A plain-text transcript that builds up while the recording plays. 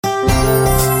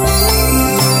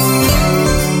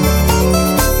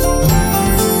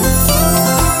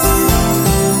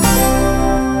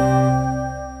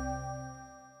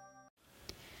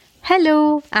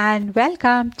and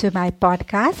welcome to my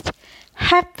podcast,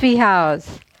 Happy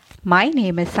House. My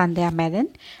name is Sandhya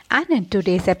Menon, and in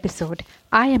today's episode,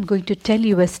 I am going to tell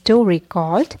you a story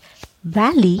called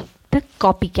Wally the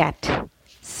Copycat.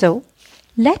 So,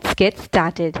 let's get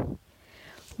started.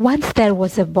 Once there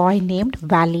was a boy named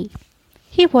Wally.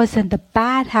 He was in the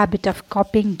bad habit of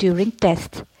copying during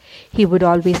tests. He would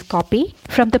always copy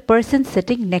from the person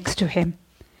sitting next to him.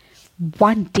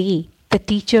 One day, the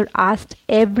teacher asked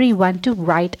everyone to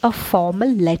write a formal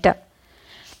letter.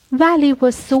 Wally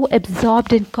was so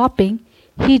absorbed in copying,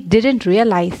 he didn't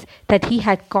realize that he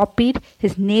had copied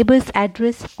his neighbor's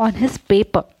address on his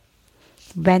paper.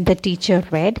 When the teacher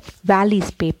read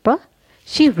Wally's paper,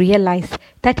 she realized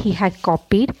that he had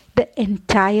copied the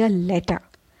entire letter.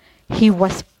 He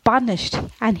was punished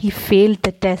and he failed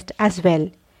the test as well.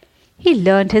 He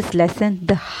learned his lesson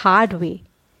the hard way.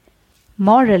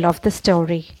 Moral of the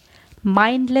story: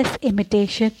 mindless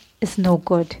imitation is no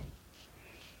good.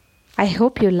 I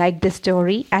hope you liked the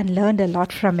story and learned a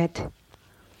lot from it.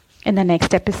 In the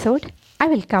next episode, I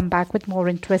will come back with more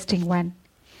interesting one.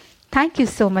 Thank you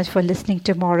so much for listening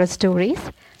to Moral Stories.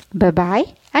 Bye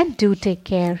bye and do take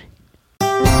care.